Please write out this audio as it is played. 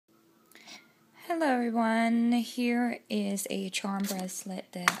Hello everyone, here is a charm bracelet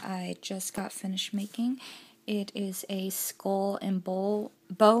that I just got finished making. It is a skull and bow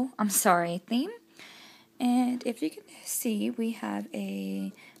theme. And if you can see, we have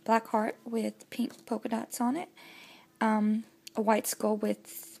a black heart with pink polka dots on it, a white skull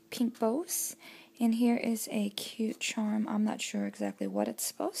with pink bows, and here is a cute charm. I'm not sure exactly what it's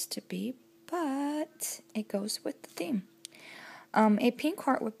supposed to be, but it goes with the theme. A pink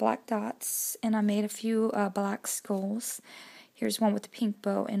heart with black dots, and I made a few black skulls. Here's one with the pink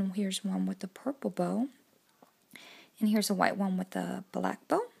bow, and here's one with the purple bow. And here's a white one with the black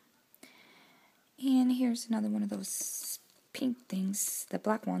bow. And here's another one of those pink things, the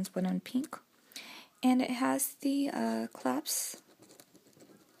black ones, but in pink. And it has the clasps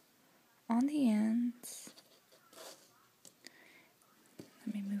on the ends.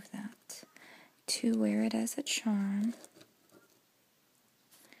 Let me move that. To wear it as a charm.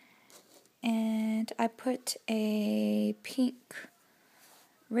 And I put a pink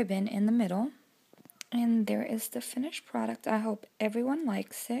ribbon in the middle. And there is the finished product. I hope everyone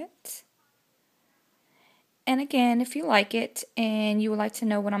likes it. And again, if you like it and you would like to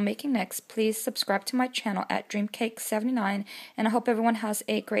know what I'm making next, please subscribe to my channel at Dreamcake79. And I hope everyone has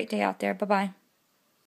a great day out there. Bye-bye.